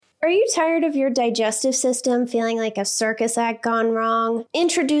Are you tired of your digestive system feeling like a circus act gone wrong?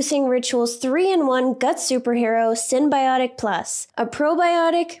 Introducing Ritual's 3-in-1 gut superhero, Synbiotic Plus, a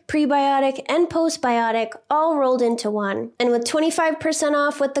probiotic, prebiotic, and postbiotic all rolled into one. And with 25%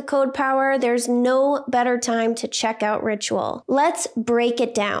 off with the code POWER, there's no better time to check out Ritual. Let's break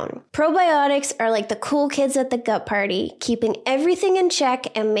it down. Probiotics are like the cool kids at the gut party, keeping everything in check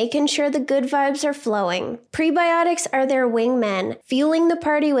and making sure the good vibes are flowing. Prebiotics are their wingmen, fueling the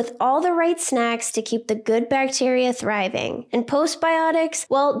party with all the right snacks to keep the good bacteria thriving. And postbiotics,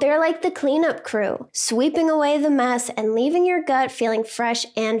 well, they're like the cleanup crew, sweeping away the mess and leaving your gut feeling fresh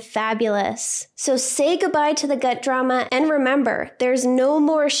and fabulous. So say goodbye to the gut drama, and remember, there's no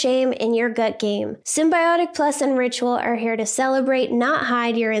more shame in your gut game. Synbiotic Plus and Ritual are here to celebrate, not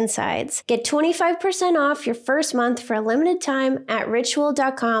hide your insides. Get 25% off your first month for a limited time at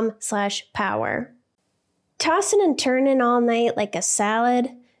ritual.com/power. Tossing and turning all night like a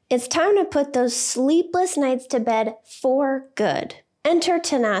salad? It's time to put those sleepless nights to bed for good. Enter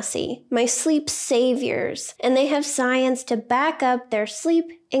Tanasi, my sleep saviors, and they have science to back up their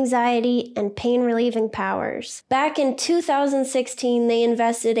sleep, anxiety, and pain-relieving powers. Back in 2016, they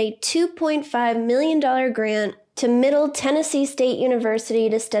invested a $2.5 million grant to Middle Tennessee State University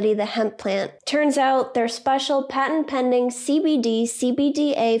to study the hemp plant. Turns out their special patent-pending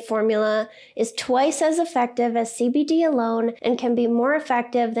CBD-CBDA formula is twice as effective as CBD alone and can be more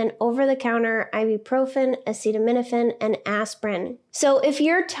effective than over-the-counter ibuprofen, acetaminophen, and aspirin. So if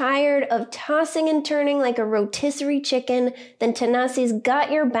you're tired of tossing and turning like a rotisserie chicken, then Tanasi's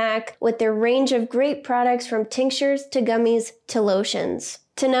got your back with their range of great products from tinctures to gummies to lotions.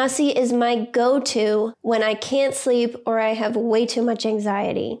 Tanasi is my go-to when I can't sleep or I have way too much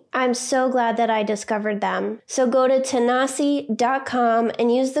anxiety. I'm so glad that I discovered them. So go to Tanasi.com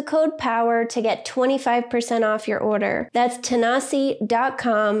and use the code POWER to get 25% off your order. That's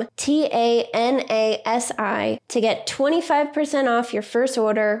Tanasi.com, Tanasi, to get 25% off your first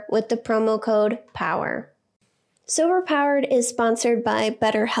order with the promo code POWER. Sober Powered is sponsored by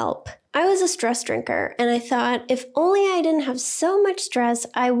BetterHelp. I was a stress drinker, and I thought, if only I didn't have so much stress,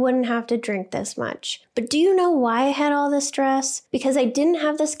 I wouldn't have to drink this much. But do you know why I had all this stress? Because I didn't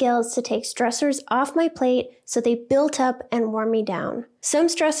have the skills to take stressors off my plate, so they built up and wore me down. Some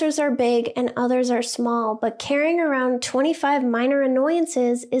stressors are big and others are small, but carrying around 25 minor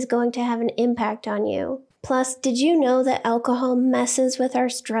annoyances is going to have an impact on you. Plus, did you know that alcohol messes with our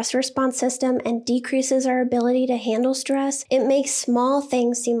stress response system and decreases our ability to handle stress? It makes small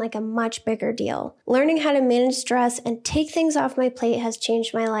things seem like a much bigger deal. Learning how to manage stress and take things off my plate has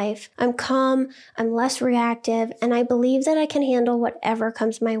changed my life. I'm calm, I'm less reactive, and I believe that I can handle whatever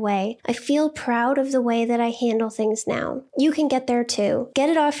comes my way. I feel proud of the way that I handle things now. You can get there too. Get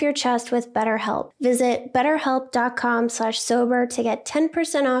it off your chest with BetterHelp. Visit betterhelp.com/sober to get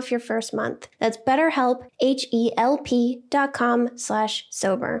 10% off your first month. That's BetterHelp,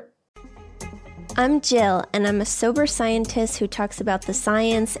 HELP.com/sober. I'm Jill, and I'm a sober scientist who talks about the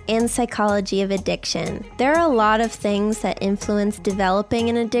science and psychology of addiction. There are a lot of things that influence developing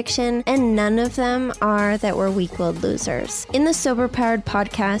an addiction, and none of them are that we're weak-willed losers. In the Sober Powered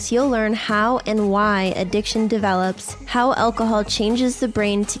podcast, you'll learn how and why addiction develops, how alcohol changes the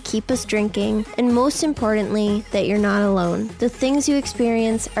brain to keep us drinking, and most importantly, that you're not alone. The things you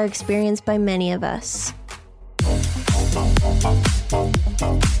experience are experienced by many of us.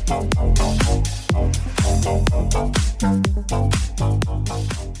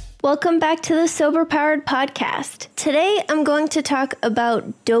 Welcome back to the Sober Powered podcast. Today I'm going to talk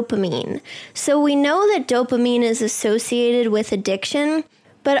about dopamine. So we know that dopamine is associated with addiction,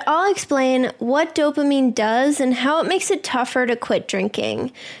 but I'll explain what dopamine does and how it makes it tougher to quit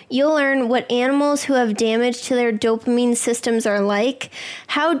drinking. You'll learn what animals who have damage to their dopamine systems are like,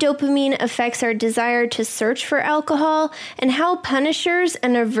 how dopamine affects our desire to search for alcohol, and how punishers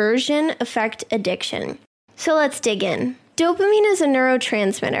and aversion affect addiction. So let's dig in. Dopamine is a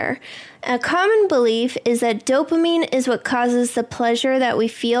neurotransmitter. A common belief is that dopamine is what causes the pleasure that we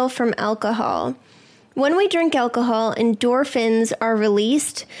feel from alcohol. When we drink alcohol, endorphins are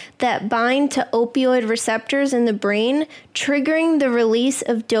released that bind to opioid receptors in the brain, triggering the release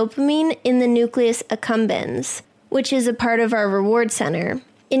of dopamine in the nucleus accumbens, which is a part of our reward center.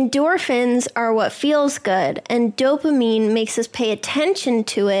 Endorphins are what feels good, and dopamine makes us pay attention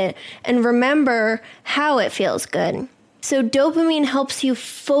to it and remember how it feels good. So dopamine helps you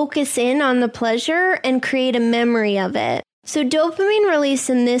focus in on the pleasure and create a memory of it. So dopamine release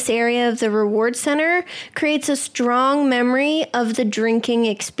in this area of the reward center creates a strong memory of the drinking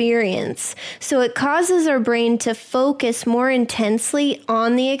experience. So it causes our brain to focus more intensely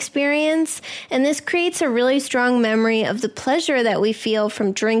on the experience, and this creates a really strong memory of the pleasure that we feel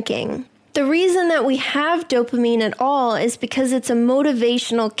from drinking. The reason that we have dopamine at all is because it's a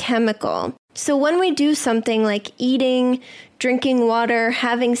motivational chemical. So when we do something like eating, drinking water,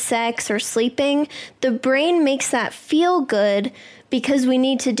 having sex, or sleeping, the brain makes that feel good because we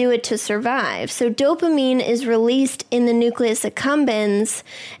need to do it to survive. So dopamine is released in the nucleus accumbens,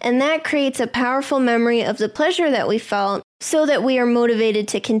 and that creates a powerful memory of the pleasure that we felt so that we are motivated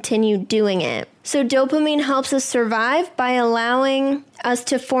to continue doing it. So dopamine helps us survive by allowing us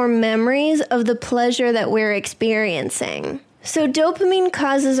to form memories of the pleasure that we're experiencing. So dopamine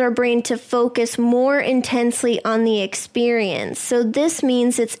causes our brain to focus more intensely on the experience. So this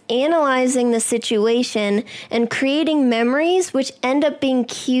means it's analyzing the situation and creating memories which end up being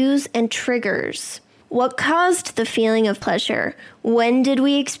cues and triggers. What caused the feeling of pleasure? When did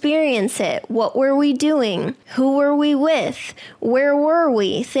we experience it? What were we doing? Who were we with? Where were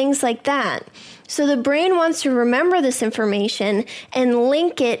we? Things like that. So the brain wants to remember this information and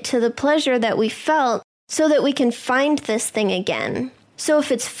link it to the pleasure that we felt so that we can find this thing again. So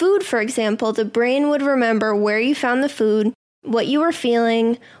if it's food, for example, the brain would remember where you found the food, what you were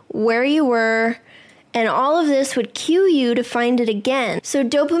feeling, where you were, and all of this would cue you to find it again. So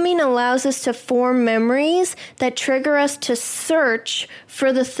dopamine allows us to form memories that trigger us to search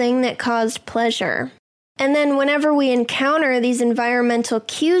for the thing that caused pleasure. And then whenever we encounter these environmental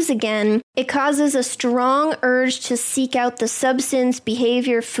cues again, it causes a strong urge to seek out the substance,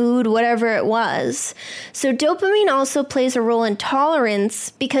 behavior, food, whatever it was. So dopamine also plays a role in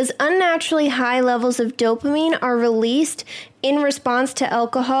tolerance because unnaturally high levels of dopamine are released in response to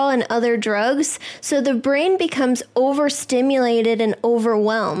alcohol and other drugs, so the brain becomes overstimulated and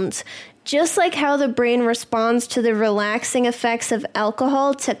overwhelmed. Just like how the brain responds to the relaxing effects of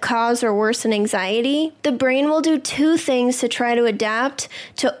alcohol to cause or worsen anxiety, the brain will do two things to try to adapt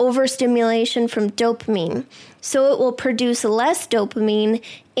to overstimulation from dopamine. So it will produce less dopamine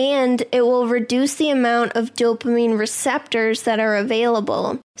and it will reduce the amount of dopamine receptors that are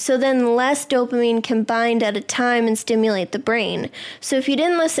available. So then less dopamine can bind at a time and stimulate the brain. So if you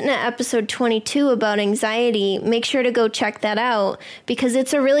didn't listen to episode 22 about anxiety, make sure to go check that out because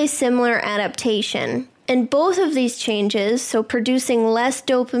it's a really similar adaptation. And both of these changes, so producing less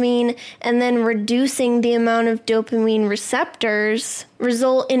dopamine and then reducing the amount of dopamine receptors,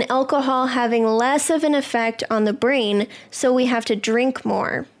 result in alcohol having less of an effect on the brain, so we have to drink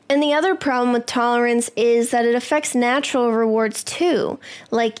more. And the other problem with tolerance is that it affects natural rewards too,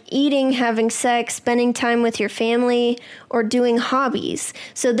 like eating, having sex, spending time with your family, or doing hobbies.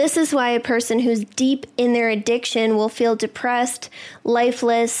 So this is why a person who's deep in their addiction will feel depressed,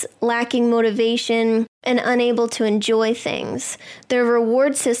 lifeless, lacking motivation, and unable to enjoy things. Their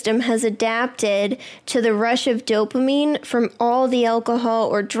reward system has adapted to the rush of dopamine from all the alcohol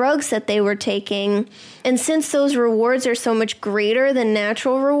or drugs that they were taking. And since those rewards are so much greater than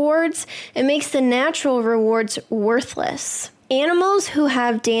natural rewards, it makes the natural rewards worthless. Animals who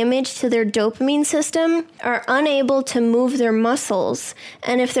have damage to their dopamine system are unable to move their muscles,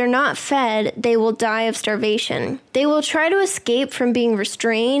 and if they're not fed, they will die of starvation. They will try to escape from being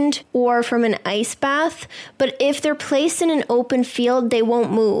restrained or from an ice bath, but if they're placed in an open field, they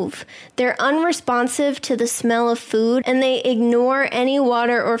won't move. They're unresponsive to the smell of food, and they ignore any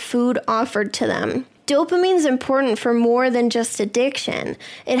water or food offered to them. Dopamine is important for more than just addiction.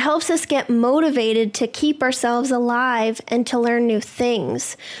 It helps us get motivated to keep ourselves alive and to learn new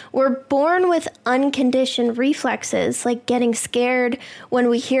things. We're born with unconditioned reflexes, like getting scared when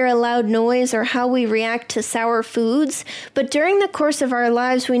we hear a loud noise or how we react to sour foods. But during the course of our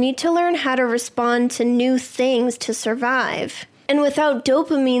lives, we need to learn how to respond to new things to survive. And without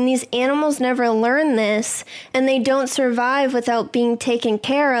dopamine, these animals never learn this, and they don't survive without being taken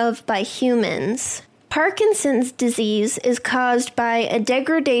care of by humans. Parkinson's disease is caused by a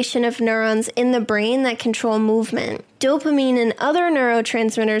degradation of neurons in the brain that control movement. Dopamine and other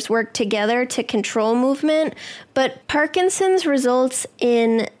neurotransmitters work together to control movement, but Parkinson's results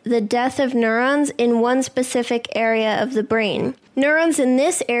in the death of neurons in one specific area of the brain. Neurons in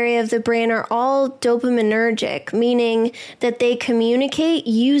this area of the brain are all dopaminergic, meaning that they communicate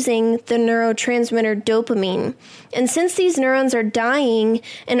using the neurotransmitter dopamine. And since these neurons are dying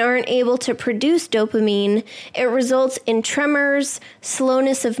and aren't able to produce dopamine, it results in tremors,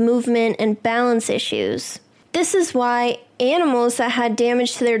 slowness of movement, and balance issues. This is why animals that had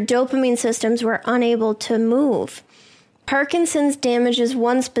damage to their dopamine systems were unable to move. Parkinson's damages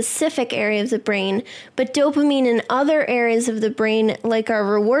one specific area of the brain, but dopamine in other areas of the brain, like our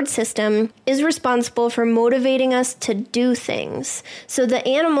reward system, is responsible for motivating us to do things. So the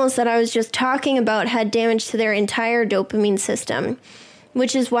animals that I was just talking about had damage to their entire dopamine system,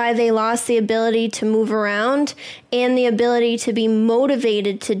 which is why they lost the ability to move around and the ability to be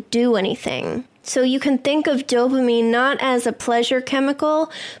motivated to do anything. So you can think of dopamine not as a pleasure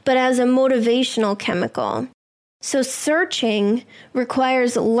chemical, but as a motivational chemical. So searching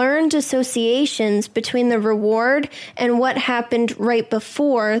requires learned associations between the reward and what happened right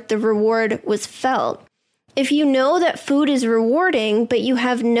before the reward was felt. If you know that food is rewarding, but you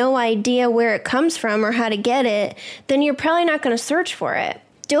have no idea where it comes from or how to get it, then you're probably not going to search for it.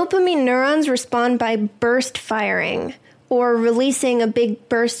 Dopamine neurons respond by burst firing, or releasing a big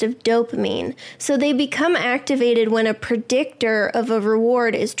burst of dopamine. So they become activated when a predictor of a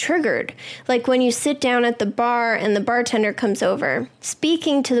reward is triggered, like when you sit down at the bar and the bartender comes over.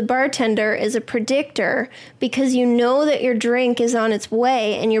 Speaking to the bartender is a predictor because you know that your drink is on its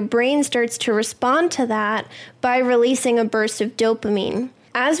way and your brain starts to respond to that by releasing a burst of dopamine.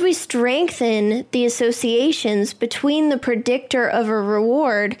 As we strengthen the associations between the predictor of a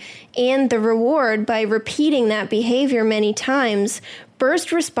reward and the reward by repeating that behavior many times,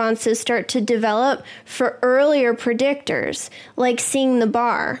 burst responses start to develop for earlier predictors, like seeing the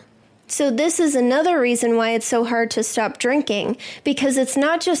bar. So this is another reason why it's so hard to stop drinking, because it's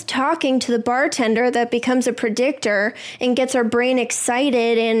not just talking to the bartender that becomes a predictor and gets our brain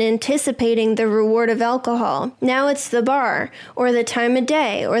excited and anticipating the reward of alcohol. Now it's the bar, or the time of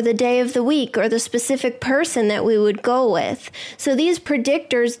day, or the day of the week, or the specific person that we would go with. So these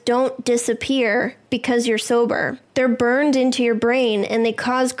predictors don't disappear because you're sober. They're burned into your brain and they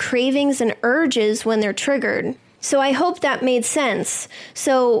cause cravings and urges when they're triggered. So I hope that made sense.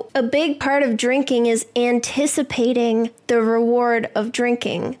 So a big part of drinking is anticipating the reward of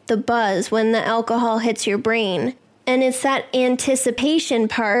drinking, the buzz when the alcohol hits your brain. And it's that anticipation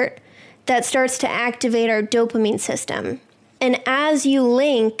part that starts to activate our dopamine system. And as you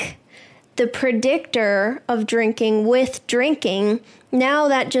link the predictor of drinking with drinking, now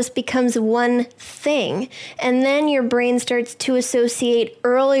that just becomes one thing. And then your brain starts to associate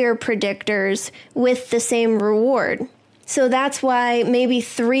earlier predictors with the same reward. So that's why maybe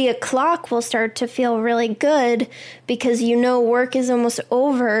 3 o'clock will start to feel really good, because you know work is almost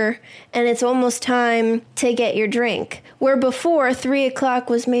over and it's almost time to get your drink. Where before 3 o'clock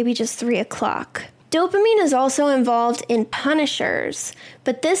was maybe just 3 o'clock. Dopamine is also involved in punishers,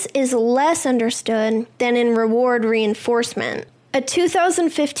 but this is less understood than in reward reinforcement. A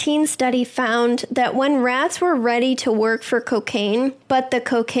 2015 study found that when rats were ready to work for cocaine, but the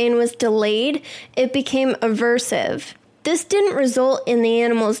cocaine was delayed, it became aversive. This didn't result in the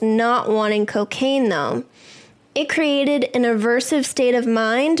animals not wanting cocaine, though. It created an aversive state of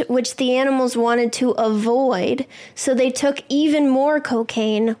mind, which the animals wanted to avoid, so they took even more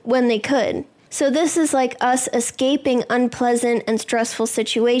cocaine when they could. So this is like us escaping unpleasant and stressful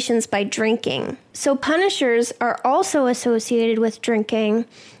situations by drinking. So punishers are also associated with drinking.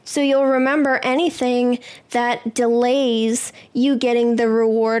 So you'll remember anything that delays you getting the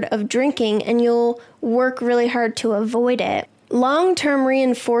reward of drinking, and you'll work really hard to avoid it. Long-term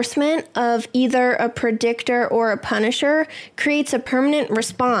reinforcement of either a predictor or a punisher creates a permanent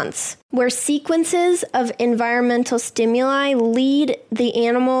response where sequences of environmental stimuli lead the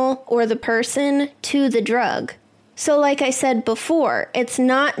animal or the person to the drug. So like I said before, it's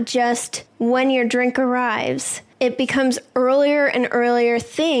not just when your drink arrives. It becomes earlier and earlier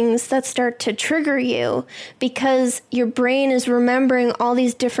things that start to trigger you because your brain is remembering all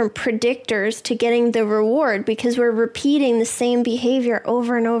these different predictors to getting the reward, because we're repeating the same behavior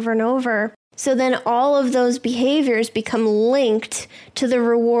over and over and over. So then all of those behaviors become linked to the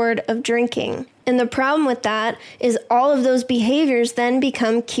reward of drinking. And the problem with that is all of those behaviors then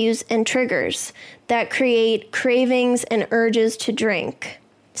become cues and triggers that create cravings and urges to drink.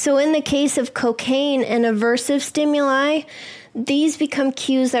 So in the case of cocaine and aversive stimuli, these become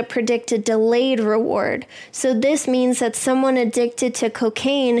cues that predict a delayed reward. So this means that someone addicted to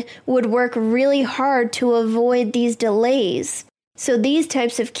cocaine would work really hard to avoid these delays. So these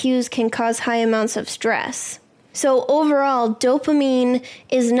types of cues can cause high amounts of stress. So overall, dopamine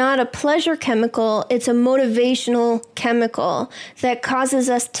is not a pleasure chemical, it's a motivational chemical that causes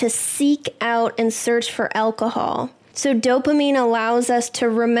us to seek out and search for alcohol. So dopamine allows us to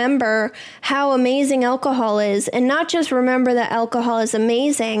remember how amazing alcohol is, and not just remember that alcohol is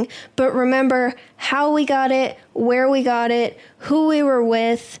amazing, but remember how we got it, where we got it, who we were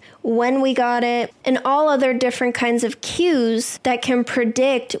with, when we got it, and all other different kinds of cues that can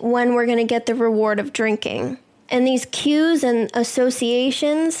predict when we're going to get the reward of drinking. And these cues and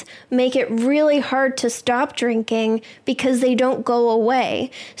associations make it really hard to stop drinking because they don't go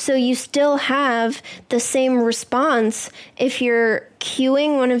away. So you still have the same response. If you're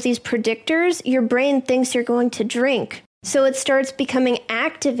cueing one of these predictors, your brain thinks you're going to drink. So it starts becoming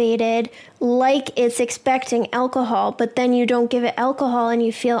activated like it's expecting alcohol, but then you don't give it alcohol and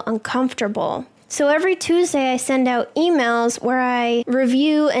you feel uncomfortable. So every Tuesday I send out emails where I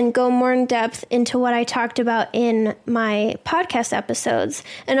review and go more in depth into what I talked about in my podcast episodes.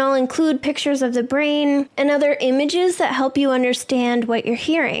 And I'll include pictures of the brain and other images that help you understand what you're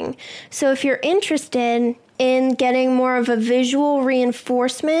hearing. So if you're interested in getting more of a visual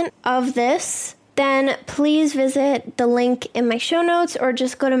reinforcement of this, then please visit the link in my show notes or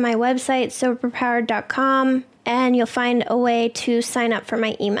just go to my website, soberpowered.com, and you'll find a way to sign up for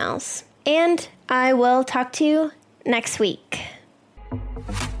my emails. And I will talk to you next week.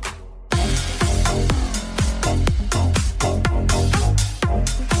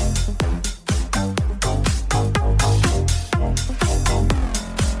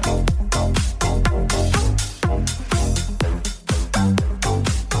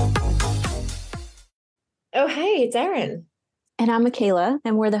 Oh, hey, it's Erin. And I'm Michaela,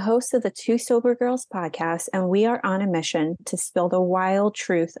 and we're the hosts of the Two Sober Girls podcast, and we are on a mission to spill the wild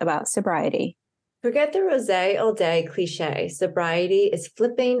truth about sobriety. Forget the rosé all day cliche. Sobriety is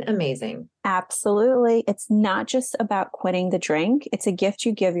flipping amazing. Absolutely. It's not just about quitting the drink. It's a gift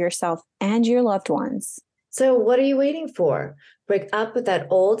you give yourself and your loved ones. So what are you waiting for? Break up with that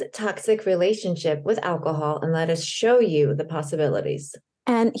old toxic relationship with alcohol and let us show you the possibilities.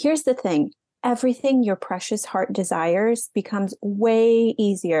 And here's the thing. Everything your precious heart desires becomes way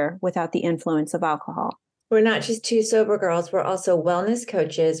easier without the influence of alcohol. We're not just two sober girls. We're also wellness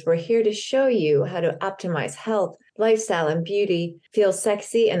coaches. We're here to show you how to optimize health, lifestyle, and beauty, feel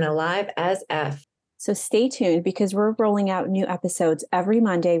sexy and alive as F. So stay tuned because we're rolling out new episodes every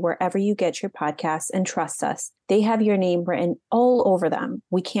Monday wherever you get your podcasts, and trust us, they have your name written all over them.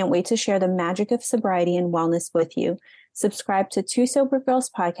 We can't wait to share the magic of sobriety and wellness with you. Subscribe to Two Sober Girls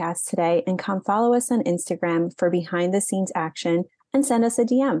podcast today and come follow us on Instagram for behind the scenes action and send us a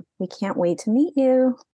DM. We can't wait to meet you.